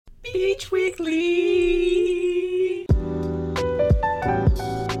Beach Weekly.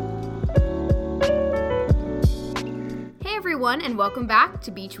 Hey everyone, and welcome back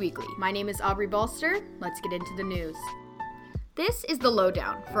to Beach Weekly. My name is Aubrey Balster. Let's get into the news. This is the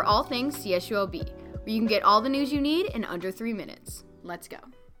lowdown for all things CSULB, where you can get all the news you need in under 3 minutes. Let's go.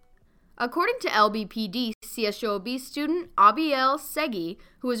 According to LBPD, CSULB student Abiel Segi,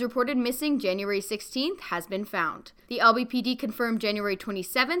 who was reported missing January 16th, has been found. The LBPD confirmed January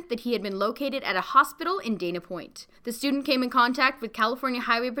 27th that he had been located at a hospital in Dana Point. The student came in contact with California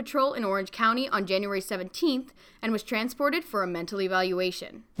Highway Patrol in Orange County on January 17th and was transported for a mental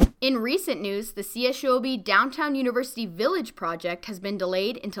evaluation. In recent news, the CSULB Downtown University Village project has been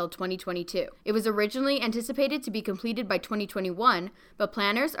delayed until 2022. It was originally anticipated to be completed by 2021, but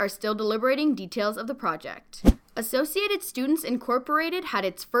planners are still deliberating details of the project. Associated Students Incorporated had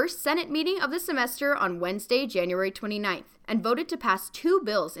its first Senate meeting of the semester on Wednesday, January 29th, and voted to pass 2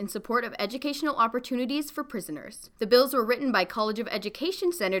 bills in support of educational opportunities for prisoners. The bills were written by College of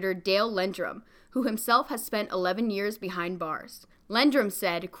Education Senator Dale Lendrum, who himself has spent 11 years behind bars. Lendrum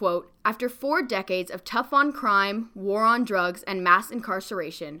said, quote, "After 4 decades of tough on crime, war on drugs, and mass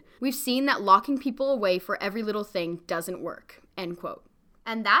incarceration, we've seen that locking people away for every little thing doesn't work," end quote.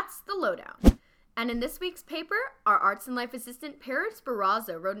 And that's the lowdown. And in this week's paper, our Arts and Life assistant Paris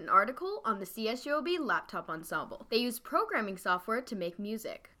Barraza wrote an article on the CSULB Laptop Ensemble. They use programming software to make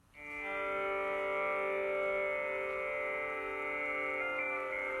music.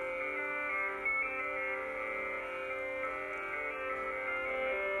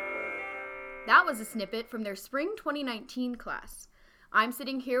 That was a snippet from their Spring 2019 class. I'm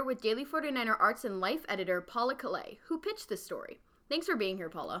sitting here with Daily 49er Arts and Life editor Paula Calais, who pitched this story. Thanks for being here,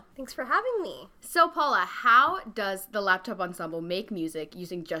 Paula. Thanks for having me. So, Paula, how does the Laptop Ensemble make music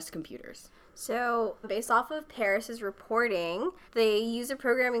using just computers? So, based off of Paris's reporting, they use a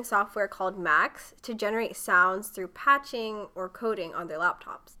programming software called Max to generate sounds through patching or coding on their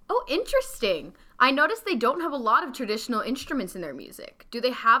laptops. Oh, interesting. I noticed they don't have a lot of traditional instruments in their music. Do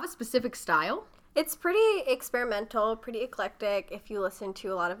they have a specific style? It's pretty experimental, pretty eclectic. If you listen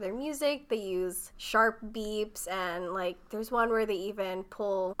to a lot of their music, they use sharp beeps, and there's one where they even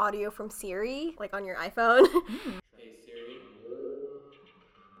pull audio from Siri, on your iPhone. Hey Siri.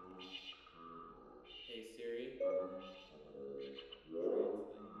 Hey Siri.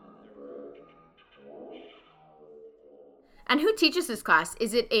 And who teaches this class?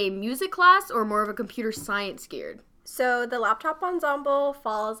 Is it a music class or more of a computer science geared? So the Laptop Ensemble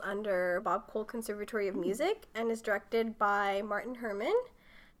falls under Bob Cole Conservatory of Music and is directed by Martin Herman.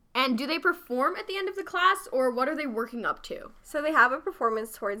 And do they perform at the end of the class, or what are they working up to? So they have a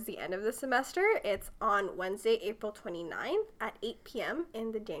performance towards the end of the semester. It's on Wednesday, April 29th at 8 p.m.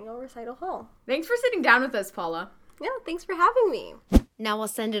 in the Daniel Recital Hall. Thanks for sitting down with us, Paula. Yeah, thanks for having me. Now we'll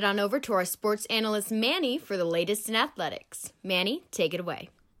send it on over to our sports analyst, Manny, for the latest in athletics. Manny, take it away.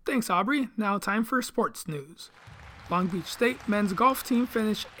 Thanks, Aubrey. Now time for sports news. Long Beach State men's golf team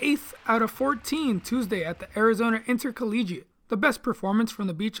finished 8th out of 14 Tuesday at the Arizona Intercollegiate. The best performance from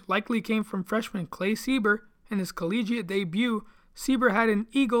the beach likely came from freshman Clay Sieber. In his collegiate debut, Sieber had an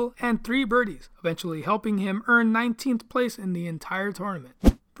eagle and 3 birdies, eventually helping him earn 19th place in the entire tournament.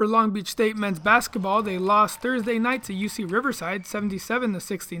 For Long Beach State men's basketball, they lost Thursday night to UC Riverside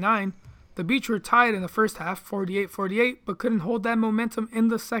 77-69. The Beach were tied in the first half 48-48, but couldn't hold that momentum in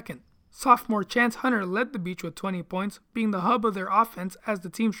the second. Sophomore Chance Hunter led the Beach with 20 points, being the hub of their offense as the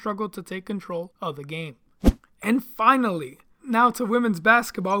team struggled to take control of the game. And finally, now to women's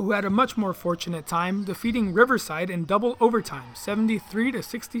basketball, who had a much more fortunate time, defeating Riverside in double overtime,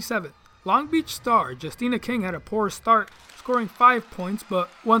 73-67. Long Beach star Justina King had a poor start, scoring 5 points, but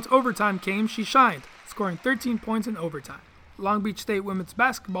once overtime came, she shined, scoring 13 points in overtime. Long Beach State women's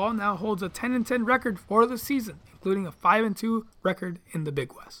basketball now holds a 10-10 record for the season, including a 5-2 record in the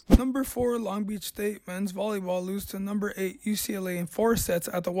Big West. Number 4 Long Beach State men's volleyball lose to number 8 UCLA in 4 sets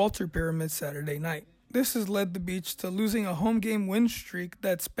at the Walter Pyramid Saturday night. This has led the Beach to losing a home game win streak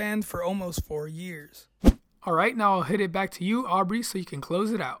that spanned for almost 4 years. Alright, now I'll hit it back to you, Aubrey, so you can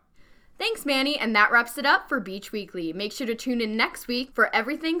close it out. Thanks, Manny, and that wraps it up for Beach Weekly. Make sure to tune in next week for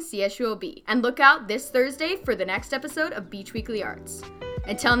everything CSULB, and look out this Thursday for the next episode of Beach Weekly Arts.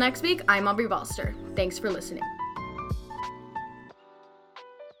 Until next week, I'm Aubrey Balster. Thanks for listening.